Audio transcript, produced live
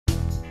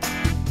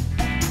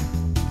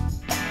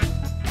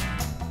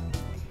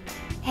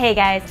Hey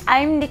guys,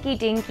 I'm Nikki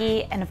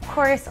Dinky, and of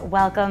course,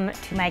 welcome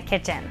to my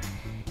kitchen.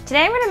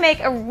 Today I'm gonna make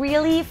a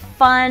really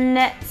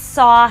fun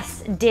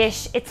sauce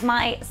dish. It's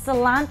my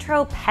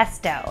cilantro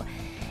pesto.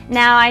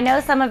 Now, I know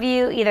some of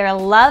you either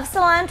love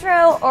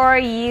cilantro or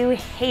you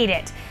hate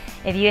it.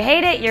 If you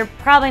hate it, you're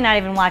probably not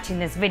even watching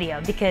this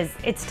video because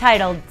it's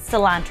titled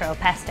cilantro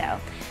pesto.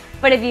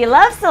 But if you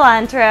love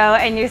cilantro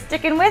and you're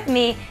sticking with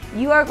me,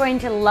 you are going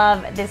to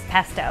love this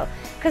pesto.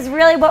 Because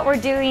really what we're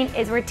doing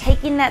is we're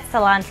taking that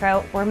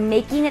cilantro, we're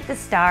making it the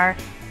star,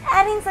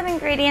 adding some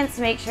ingredients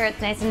to make sure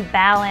it's nice and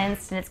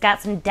balanced and it's got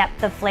some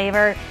depth of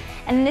flavor.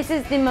 And this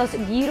is the most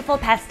beautiful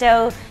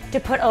pesto to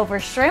put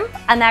over shrimp.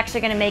 I'm actually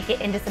gonna make it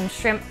into some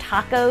shrimp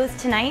tacos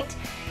tonight.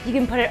 You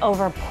can put it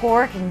over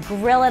pork and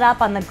grill it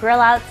up on the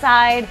grill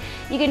outside.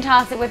 You can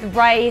toss it with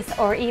rice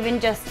or even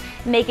just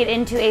make it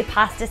into a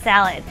pasta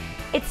salad.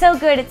 It's so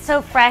good, it's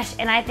so fresh,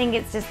 and I think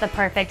it's just the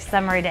perfect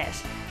summer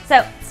dish.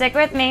 So stick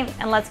with me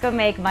and let's go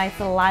make my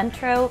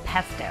cilantro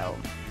pesto.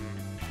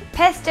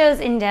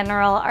 Pestos in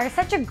general are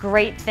such a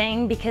great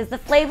thing because the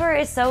flavor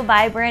is so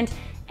vibrant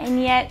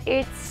and yet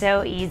it's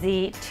so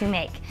easy to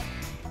make.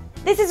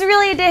 This is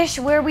really a dish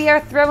where we are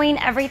throwing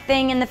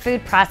everything in the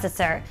food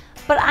processor,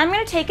 but I'm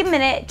gonna take a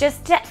minute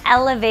just to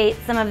elevate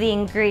some of the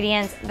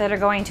ingredients that are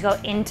going to go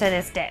into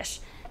this dish.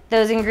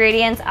 Those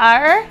ingredients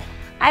are,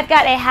 I've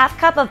got a half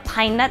cup of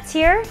pine nuts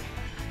here.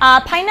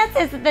 Pine nuts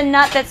is the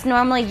nut that's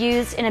normally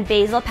used in a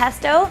basil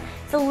pesto.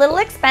 It's a little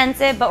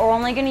expensive, but we're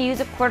only gonna use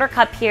a quarter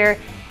cup here.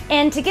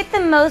 And to get the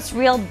most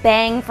real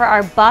bang for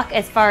our buck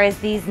as far as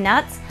these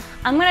nuts,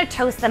 I'm gonna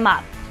toast them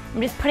up.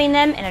 I'm just putting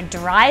them in a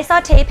dry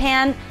saute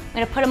pan. I'm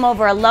gonna put them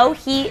over a low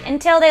heat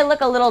until they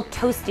look a little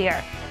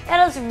toastier.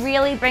 That'll just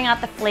really bring out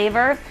the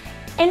flavor.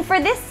 And for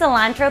this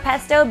cilantro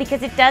pesto,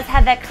 because it does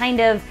have that kind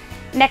of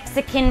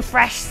Mexican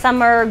fresh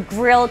summer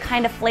grill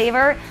kind of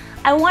flavor,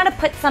 I want to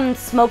put some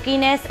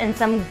smokiness and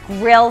some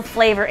grill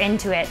flavor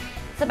into it.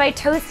 So by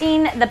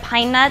toasting the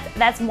pine nuts,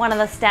 that's one of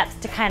the steps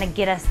to kind of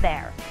get us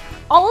there.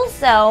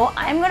 Also,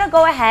 I'm going to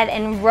go ahead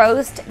and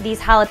roast these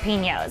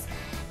jalapenos.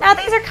 Now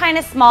these are kind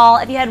of small.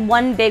 If you had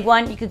one big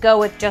one, you could go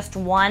with just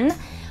one.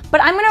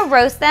 But I'm going to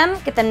roast them,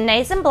 get them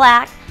nice and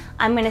black.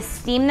 I'm going to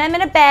steam them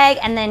in a bag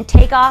and then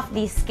take off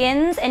these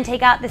skins and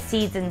take out the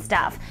seeds and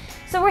stuff.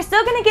 So we're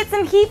still going to get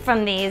some heat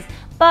from these,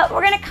 but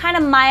we're gonna kind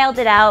of mild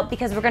it out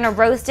because we're gonna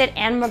roast it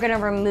and we're gonna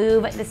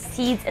remove the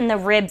seeds and the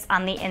ribs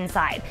on the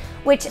inside,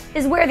 which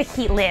is where the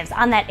heat lives,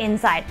 on that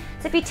inside.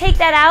 So if you take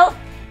that out,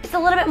 it's a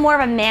little bit more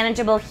of a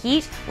manageable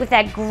heat with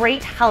that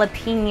great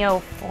jalapeno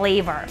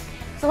flavor.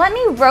 So let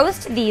me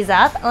roast these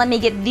up, let me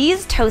get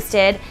these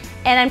toasted,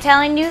 and I'm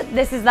telling you,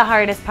 this is the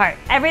hardest part.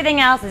 Everything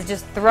else is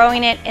just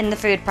throwing it in the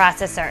food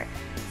processor.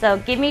 So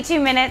give me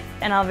 2 minutes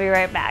and I'll be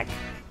right back.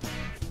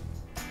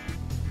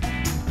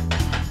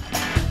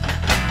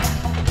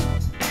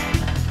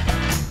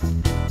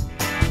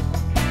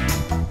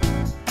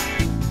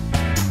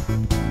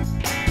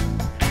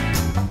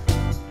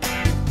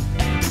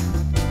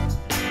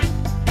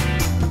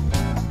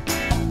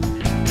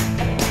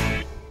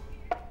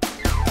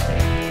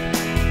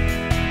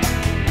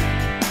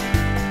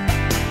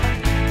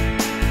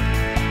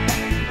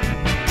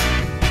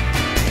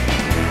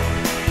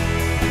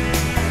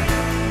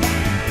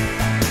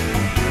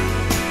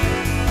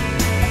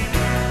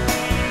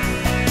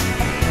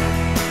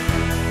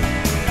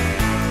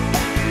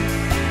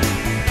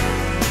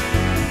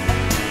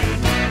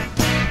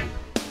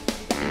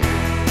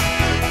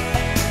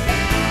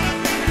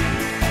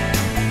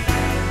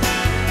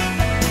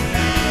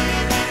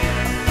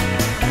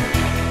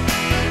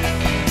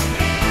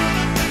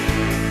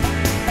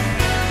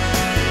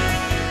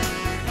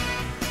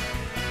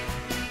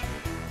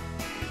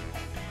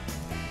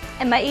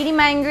 Am I eating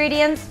my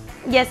ingredients?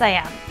 Yes, I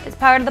am. It's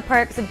part of the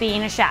perks of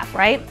being a chef,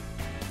 right?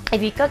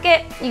 If you cook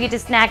it, you get to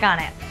snack on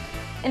it.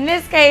 In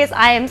this case,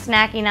 I am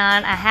snacking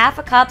on a half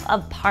a cup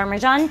of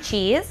Parmesan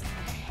cheese.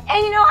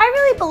 And you know, I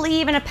really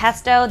believe in a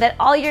pesto that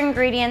all your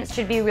ingredients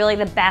should be really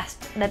the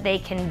best that they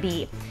can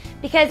be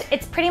because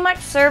it's pretty much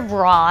served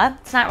raw.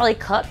 It's not really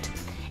cooked.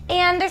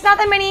 And there's not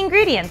that many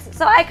ingredients.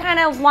 So I kind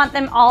of want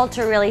them all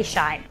to really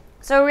shine.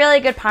 So a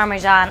really good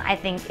Parmesan, I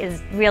think,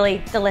 is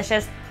really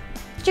delicious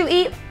to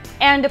eat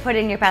and to put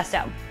in your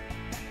pesto.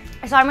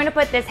 So I'm gonna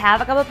put this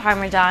half a cup of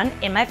Parmesan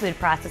in my food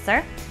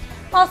processor.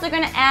 I'm also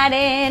gonna add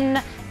in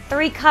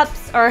 3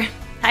 cups, or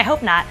I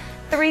hope not,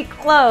 3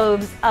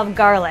 cloves of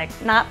garlic,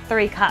 not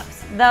 3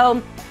 cups, though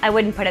I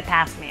wouldn't put it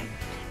past me.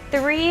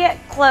 3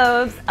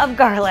 cloves of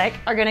garlic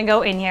are gonna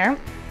go in here,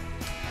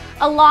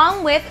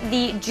 along with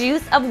the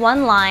juice of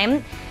 1 lime.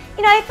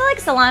 You know, I feel like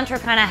cilantro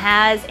kind of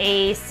has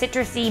a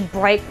citrusy,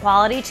 bright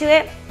quality to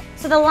it,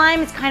 so the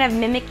lime is kind of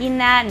mimicking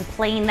that and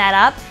playing that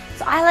up.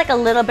 So I like a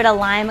little bit of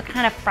lime, it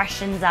kind of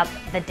freshens up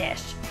the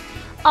dish.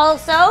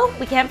 Also,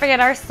 we can't forget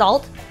our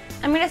salt.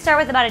 I'm gonna start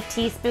with about a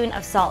teaspoon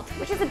of salt,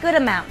 which is a good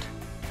amount.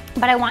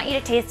 But I want you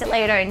to taste it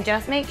later and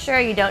just make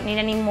sure you don't need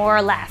any more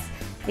or less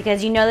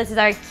because you know this is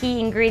our key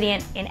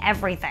ingredient in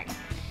everything.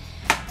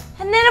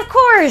 And then of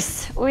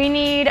course, we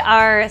need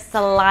our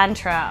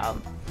cilantro.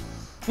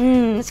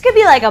 This could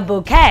be like a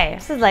bouquet.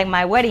 This is like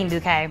my wedding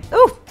bouquet.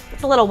 Ooh,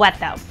 it's a little wet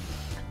though.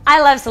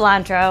 I love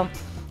cilantro.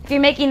 If you're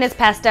making this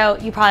pesto,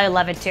 you probably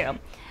love it too.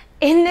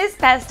 In this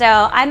pesto,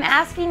 I'm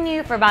asking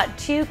you for about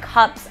 2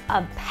 cups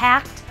of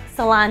packed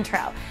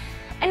cilantro.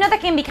 I know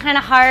that can be kind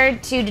of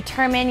hard to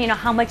determine,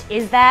 how much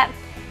is that.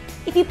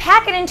 If you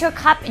pack it into a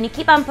cup and you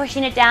keep on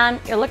pushing it down,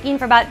 you're looking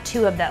for about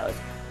 2 of those.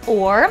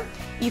 Or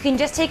you can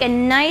just take a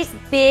nice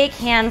big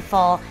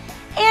handful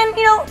and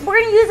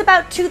we're gonna use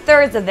about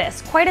 2/3 of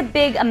this, quite a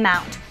big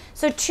amount.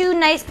 So 2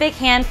 nice big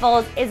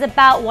handfuls is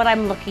about what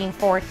I'm looking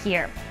for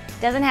here.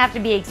 Doesn't have to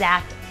be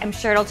exact. I'm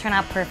sure it'll turn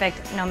out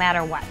perfect no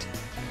matter what.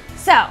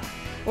 So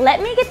let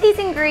me get these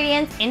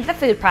ingredients into the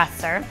food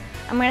processor.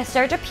 I'm gonna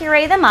start to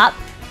puree them up,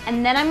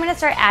 and then I'm gonna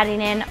start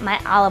adding in my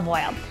olive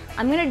oil.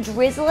 I'm gonna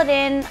drizzle it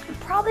in. I'm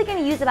probably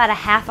gonna use about a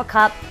 1/2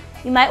 cup.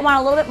 You might want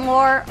a little bit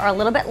more or a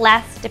little bit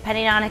less,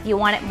 depending on if you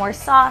want it more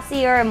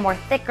saucier and more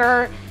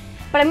thicker.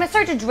 But I'm gonna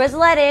start to drizzle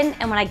that in,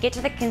 and when I get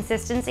to the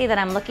consistency that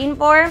I'm looking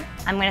for,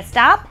 I'm gonna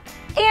stop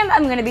and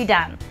I'm gonna be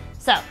done.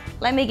 So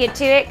let me get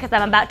to it because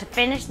I'm about to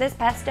finish this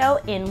pesto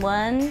in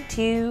 1,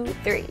 2,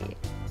 3.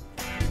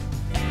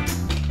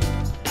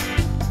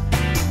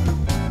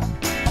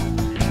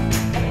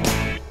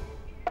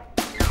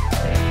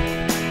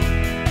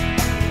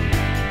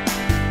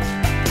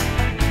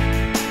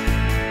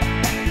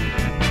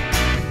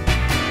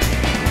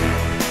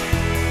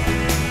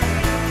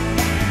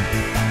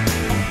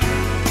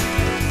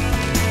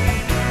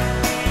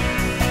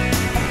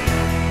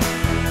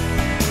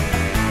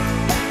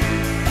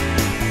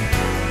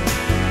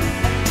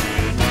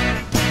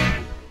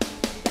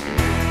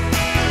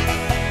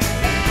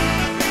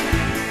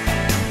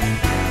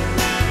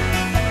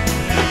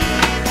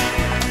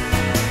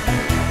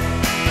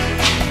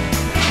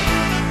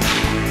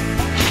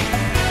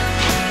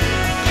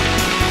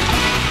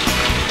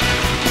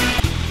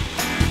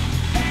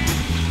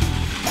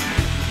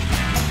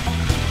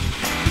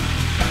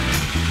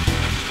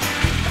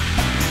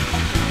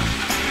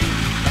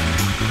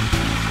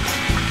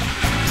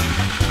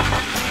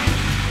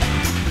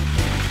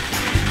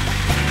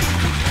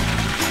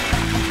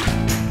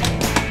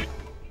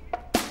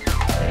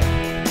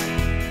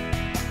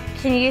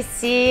 Can you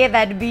see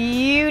that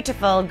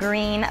beautiful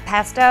green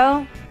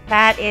pesto?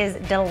 That is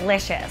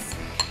delicious.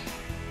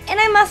 And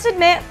I must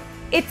admit,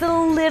 it's a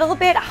little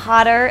bit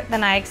hotter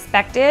than I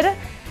expected.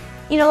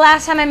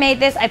 Last time I made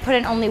this, I put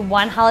in only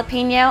 1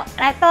 jalapeno,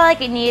 and I felt like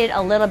it needed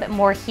a little bit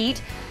more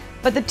heat.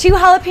 But the 2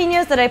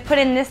 jalapenos that I put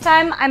in this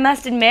time, I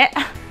must admit,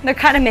 they're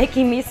kind of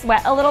making me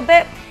sweat a little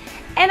bit.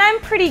 And I'm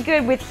pretty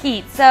good with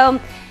heat, so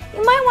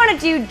you might want to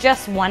do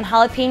just 1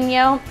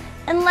 jalapeno,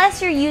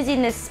 unless you're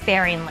using this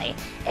sparingly.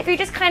 If you're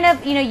just kind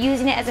of,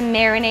 using it as a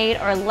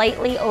marinade or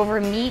lightly over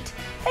meat,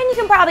 then you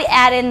can probably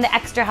add in the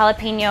extra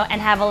jalapeno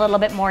and have a little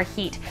bit more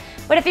heat.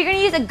 But if you're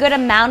gonna use a good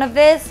amount of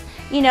this,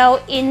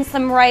 in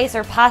some rice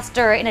or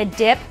pasta or in a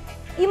dip,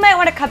 you might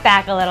want to cut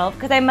back a little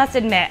because I must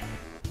admit,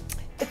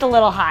 it's a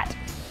little hot.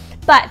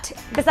 But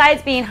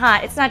besides being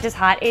hot, it's not just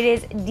hot, it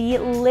is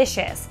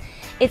delicious.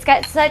 It's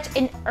got such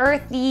an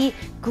earthy,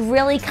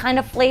 grilly kind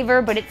of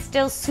flavor, but it's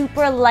still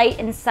super light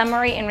and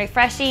summery and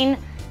refreshing.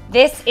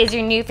 This is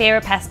your new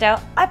favorite pesto,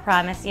 I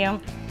promise you.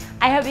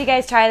 I hope you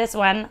guys try this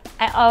one.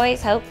 I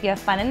always hope you have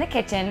fun in the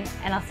kitchen,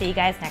 and I'll see you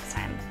guys next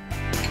time.